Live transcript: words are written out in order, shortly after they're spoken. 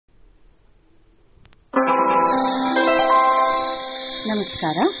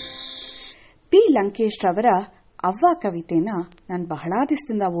ನಮಸ್ಕಾರ. ಪಿ. ಲಂಕೇಶ್ ರವರ ಅವ್ವ ಕವಿತೆನ ನಾನು ಬಹಳ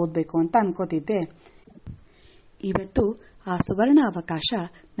ದಿವಸದಿಂದ ಓದಬೇಕು ಅಂತ ಅನ್ಕೋತಿದ್ದೆ. ಇವತ್ತು ಆ ಸುವರ್ಣ ಅವಕಾಶ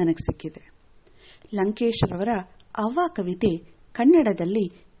ನನಗೆ ಸಿಕ್ಕಿದೆ. ಲಂಕೇಶ್ ರವರ ಅವ್ವ ಕವಿತೆ ಕನ್ನಡದಲ್ಲಿ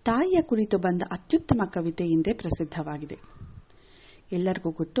ತಾಯಿಯ ಕುರಿತು ಬಂದ ಅತ್ಯುತ್ತಮ ಕವಿತೆ ಎಂದೇ ಪ್ರಸಿದ್ಧವಾಗಿದೆ.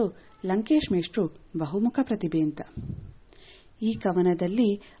 ಎಲ್ಲರಿಗೂ ಗೊತ್ತು ಲಂಕೇಶ್ ಮೇಷ್ಟ್ರು ಬಹುಮುಖ ಪ್ರತಿಭೆ ಅಂತ. ಈ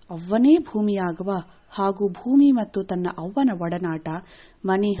ಕವನದಲ್ಲಿ ಅವ್ವನೇ ಭೂಮಿಯಾಗುವ ಹಾಗೂ ಭೂಮಿ ಮತ್ತು ತನ್ನ ಅವ್ವನ ಒಡನಾಟ,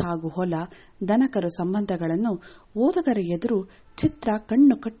 ಮನೆ ಹಾಗೂ ಹೊಲ, ದನಕರು ಸಂಬಂಧಗಳನ್ನು ಓದುಗರ ಎದುರು ಚಿತ್ರ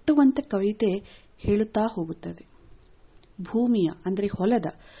ಕಣ್ಣು ಕಟ್ಟುವಂತೆ ಕವಿತೆ ಹೇಳುತ್ತಾ ಹೋಗುತ್ತದೆ. ಭೂಮಿಯ ಅಂದರೆ ಹೊಲದ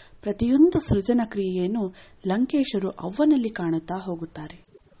ಪ್ರತಿಯೊಂದು ಸೃಜನ ಕ್ರಿಯೆಯನ್ನು ಲಂಕೇಶರು ಅವ್ವನಲ್ಲಿ ಕಾಣುತ್ತಾ ಹೋಗುತ್ತಾರೆ.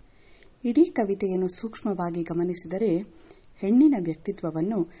 ಇಡೀ ಕವಿತೆಯನ್ನು ಸೂಕ್ಷ್ಮವಾಗಿ ಗಮನಿಸಿದರೆ ಹೆಣ್ಣಿನ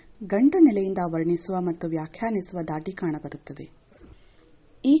ವ್ಯಕ್ತಿತ್ವವನ್ನು ಗಂಡು ನೆಲೆಯಿಂದ ವರ್ಣಿಸುವ ಮತ್ತು ವ್ಯಾಖ್ಯಾನಿಸುವ ದಾಟಿ ಕಾಣಬರುತ್ತದೆ.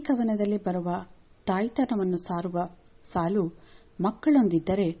 ಈ ಕವನದಲ್ಲಿ ಬರುವ ತಾಯ್ತನವನ್ನು ಸಾರುವ ಸಾಲು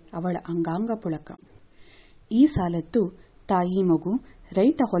ಮಕ್ಕಳೊಂದಿದ್ದರೆ ಅವಳ ಅಂಗಾಂಗ ಪುಳಕ. ಈ ಸಾಲದ್ದು ತಾಯಿ ಮಗು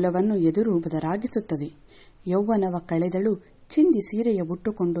ರೈತ ಹೊಲವನ್ನು ಎದುರು ಬದರಾಗಿಸುತ್ತದೆ. ಯೌವನವ ಕಳೆದಳು ಚಿಂದಿ ಸೀರೆಯ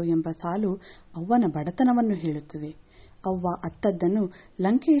ಉಟ್ಟುಕೊಂಡು ಎಂಬ ಸಾಲು ಅವ್ವನ ಬಡತನವನ್ನು ಹೇಳುತ್ತದೆ. ಅವ್ವ ಅತ್ತದ್ದನ್ನು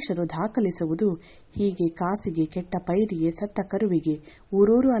ಲಂಕೇಶರು ದಾಖಲಿಸುವುದು ಹೀಗೆ: ಕಾಸಿಗೆ, ಕೆಟ್ಟ ಪೈರಿಗೆ, ಸತ್ತ ಕರುವಿಗೆ,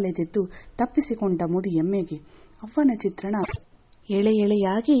 ಊರೂರು ಅಲೆದಿದ್ದು ತಪ್ಪಿಸಿಕೊಂಡ ಮುದಿ ಎಮ್ಮೆಗೆ. ಅವ್ವನ ಚಿತ್ರಣ ಎಳೆ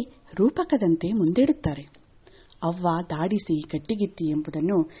ಎಳೆಯಾಗಿ ರೂಪಕದಂತೆ ಮುಂದಿಡುತ್ತಾರೆ. ಅವ್ವ ದಾಡಿಸಿ ಗಟ್ಟಿಗಿತ್ತಿ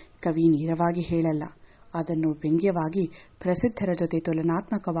ಎಂಬುದನ್ನು ಕವಿ ನೇರವಾಗಿ ಹೇಳಲ್ಲ. ಅದನ್ನು ವ್ಯಂಗ್ಯವಾಗಿ ಪ್ರಸಿದ್ಧರ ಜೊತೆ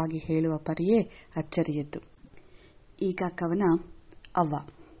ತುಲನಾತ್ಮಕವಾಗಿ ಹೇಳುವ ಪರಿಯೇ ಅಚ್ಚರಿಯದ್ದು. ಈಗ ಕವನ ಅವ್ವ.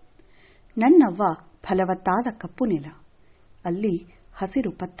 ನನ್ನವ್ವ ಫಲವತ್ತಾದ ಕಪ್ಪು ನೆಲ, ಅಲ್ಲಿ ಹಸಿರು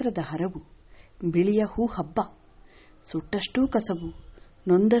ಪತ್ರದ ಹರವು, ಬಿಳಿಯ ಹೂ ಹಬ್ಬ, ಸುಟ್ಟಷ್ಟೂ ಕಸವು,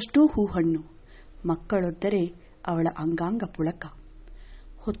 ನೊಂದಷ್ಟೂ ಹೂಹಣ್ಣು, ಮಕ್ಕಳೊದ್ದರೆ ಅವಳ ಅಂಗಾಂಗ ಪುಳಕ.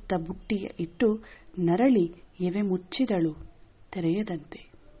 ಹೊತ್ತ ಬುಟ್ಟಿಯ ಇಟ್ಟು ನರಳಿ ಎವೆ ಮುಚ್ಚಿದಳು ತೆರೆಯದಂತೆ.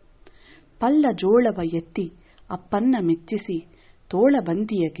 ಪಲ್ಲ ಜೋಳವ ಎತ್ತಿ ಅಪ್ಪನ್ನ ಮೆಚ್ಚಿಸಿ ತೋಳ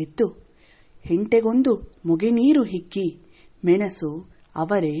ಬಂದಿಯ ಗೆದ್ದು, ಹೆಂಟೆಗೊಂದು ಮೊಗೆ ನೀರು ಹಿಗ್ಗಿ, ಮೆಣಸು,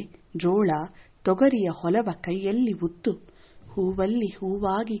 ಅವರೆ, ಜೋಳ, ತೊಗರಿಯ ಹೊಲವ ಕೈಯಲ್ಲಿ ಉತ್ತು, ಹೂವಲ್ಲಿ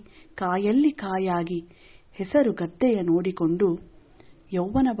ಹೂವಾಗಿ ಕಾಯಲ್ಲಿ ಕಾಯಾಗಿ ಹೆಸರು ಗದ್ದೆಯ ನೋಡಿಕೊಂಡು,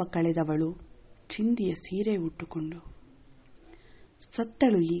 ಯೌವನವ ಕಳೆದವಳು ಚಿಂದಿಯ ಸೀರೆ ಉಟ್ಟುಕೊಂಡು.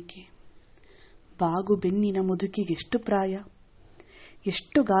 ಸತ್ತಳು ಈಕೆ ಬಾಗು ಬೆನ್ನಿನ ಮುದುಕಿಗೆಷ್ಟು ಪ್ರಾಯ,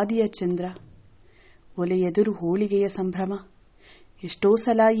 ಎಷ್ಟು ಗಾದಿಯ ಚಂದ್ರ, ಒಲೆಯೆದುರು ಹೋಳಿಗೆಯ ಸಂಭ್ರಮ, ಎಷ್ಟೋ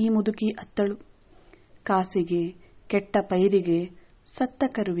ಸಲ ಈ ಮುದುಕಿ ಅತ್ತಳು, ಕಾಸಿಗೆ, ಕೆಟ್ಟ ಪೈರಿಗೆ, ಸತ್ತ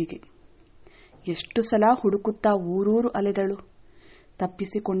ಕರುವಿಗೆ. ಎಷ್ಟು ಸಲ ಹುಡುಕುತ್ತಾ ಊರೂರು ಅಲೆದಳು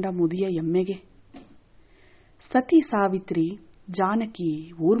ತಪ್ಪಿಸಿಕೊಂಡ ಮುದಿಯ ಎಮ್ಮೆಗೆ. ಸತಿ ಸಾವಿತ್ರಿ, ಜಾನಕಿ,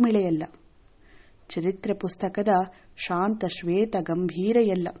 ಊರ್ಮಿಳೆಯಲ್ಲ, ಚರಿತ್ರೆ ಪುಸ್ತಕದ ಶಾಂತ ಶ್ವೇತ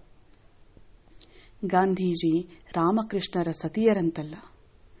ಗಂಭೀರೆಯಲ್ಲ, ಗಾಂಧೀಜಿ, ರಾಮಕೃಷ್ಣರ ಸತಿಯರಂತಲ್ಲ.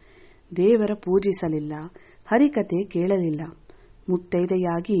 ದೇವರ ಪೂಜಿಸಲಿಲ್ಲ, ಹರಿಕತೆ ಕೇಳಲಿಲ್ಲ,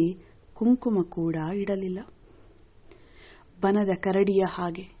 ಮುತ್ತೈದೆಯಾಗಿ ಕುಂಕುಮ ಕೂಡ ಇಡಲಿಲ್ಲ. ಬನದ ಕರಡಿಯ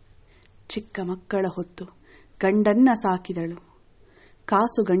ಹಾಗೆ ಚಿಕ್ಕ ಮಕ್ಕಳ ಹೊತ್ತು ಗಂಡನ್ನ ಸಾಕಿದಳು,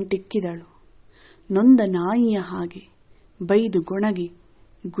 ಕಾಸು ಗಂಟಿಕ್ಕಿದಳು. ನೊಂದ ನಾಯಿಯ ಹಾಗೆ ಬೈದು ಗೊಣಗಿ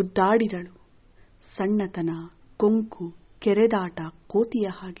ಗುದ್ದಾಡಿದಳು. ಸಣ್ಣತನ, ಕೊಂಕು, ಕೆರೆದಾಟ ಕೋತಿಯ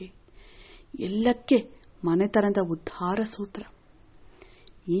ಹಾಗೆ ಎಲ್ಲಕ್ಕೆ ಮನೆತನದ ಉದ್ಧಾರ ಸೂತ್ರ.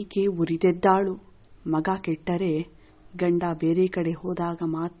 ಈಕೆ ಉರಿದೆದ್ದಾಳು, ಮಗ ಕೆಟ್ಟರೆ ಗಂಡ ಬೇರೆ ಕಡೆ ಹೋದಾಗ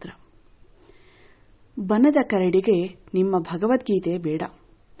ಮಾತ್ರ. ಬನದ ಕರಡಿಗೆ ನಿಮ್ಮ ಭಗವದ್ಗೀತೆ ಬೇಡ.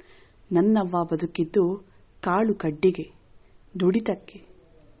 ನನ್ನವ್ವ ಬದುಕಿದ್ದು ಕಾಳು ಕಡ್ಡಿಗೆ, ದುಡಿತಕ್ಕೆ,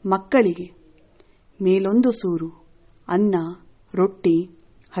 ಮಕ್ಕಳಿಗೆ, ಮೇಲೊಂದು ಸೂರು ಅನ್ನ, ರೊಟ್ಟಿ,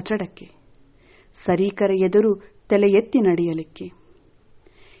 ಹಚಡಕ್ಕೆ, ಸರೀಕರ ಎದುರು ತಲೆ ಎತ್ತಿ ನಡೆಯಲಿಕ್ಕೆ.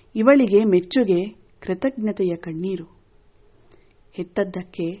 ಇವಳಿಗೆ ಮೆಚ್ಚುಗೆ, ಕೃತಜ್ಞತೆಯ ಕಣ್ಣೀರು.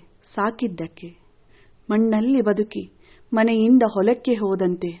 ಹೆತ್ತದ್ದಕ್ಕೆ, ಸಾಕಿದ್ದಕ್ಕೆ, ಮಣ್ಣಲ್ಲಿ ಬದುಕಿ ಮನೆಯಿಂದ ಹೊಲಕ್ಕೆ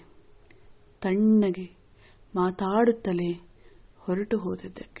ಹೋದಂತೆ ತಣ್ಣಗೆ ಮಾತಾಡುತ್ತಲೇ ಹೊರಟು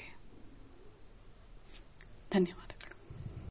ಹೋದದ್ದಕ್ಕೆ. ಧನ್ಯವಾದ.